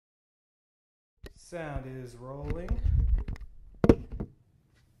Sound is rolling.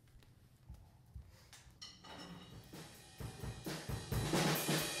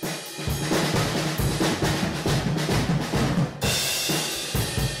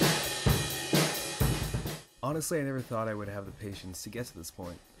 Honestly, I never thought I would have the patience to get to this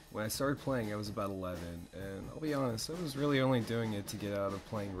point. When I started playing, I was about 11, and I'll be honest, I was really only doing it to get out of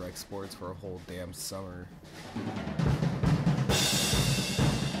playing rec sports for a whole damn summer.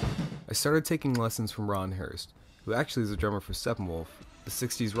 I started taking lessons from Ron Hurst, who actually is a drummer for Steppenwolf, the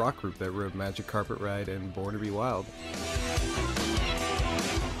 60s rock group that wrote Magic Carpet Ride and Born to Be Wild.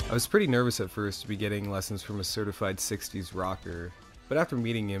 I was pretty nervous at first to be getting lessons from a certified 60s rocker, but after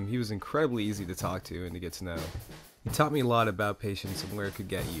meeting him, he was incredibly easy to talk to and to get to know. He taught me a lot about patience and where it could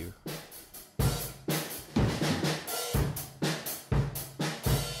get you.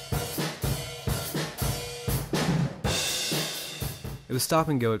 It was stop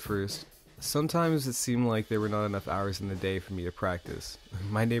and go at first. Sometimes it seemed like there were not enough hours in the day for me to practice.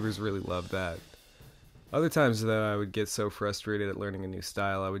 My neighbors really loved that. Other times though, I would get so frustrated at learning a new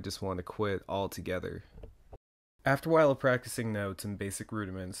style I would just want to quit altogether. After a while of practicing notes and basic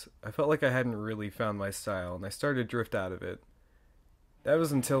rudiments, I felt like I hadn't really found my style and I started to drift out of it. That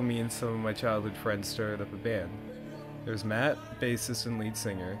was until me and some of my childhood friends started up a band. There was Matt, bassist and lead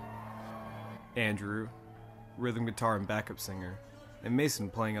singer, Andrew, rhythm guitar and backup singer, and Mason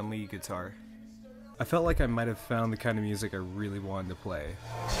playing on lead guitar. I felt like I might have found the kind of music I really wanted to play.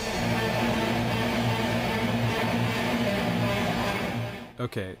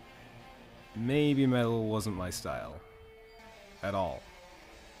 Okay, maybe metal wasn't my style. At all.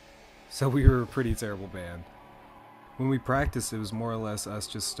 So we were a pretty terrible band. When we practiced, it was more or less us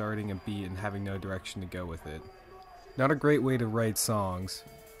just starting a beat and having no direction to go with it. Not a great way to write songs,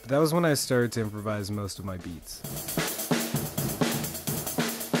 but that was when I started to improvise most of my beats.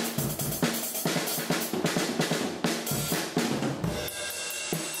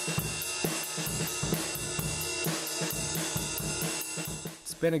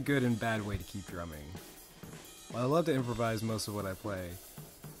 It's been a good and bad way to keep drumming. While I love to improvise most of what I play,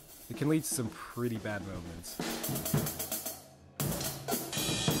 it can lead to some pretty bad moments.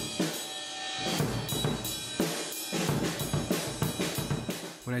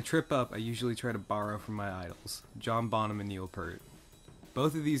 When I trip up, I usually try to borrow from my idols, John Bonham and Neil Peart.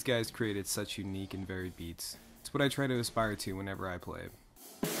 Both of these guys created such unique and varied beats. It's what I try to aspire to whenever I play.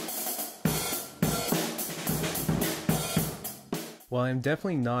 While I'm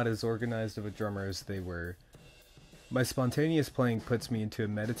definitely not as organized of a drummer as they were, my spontaneous playing puts me into a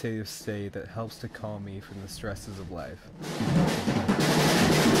meditative state that helps to calm me from the stresses of life.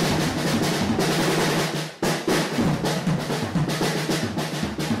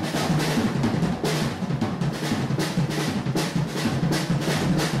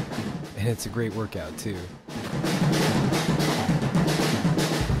 And it's a great workout too.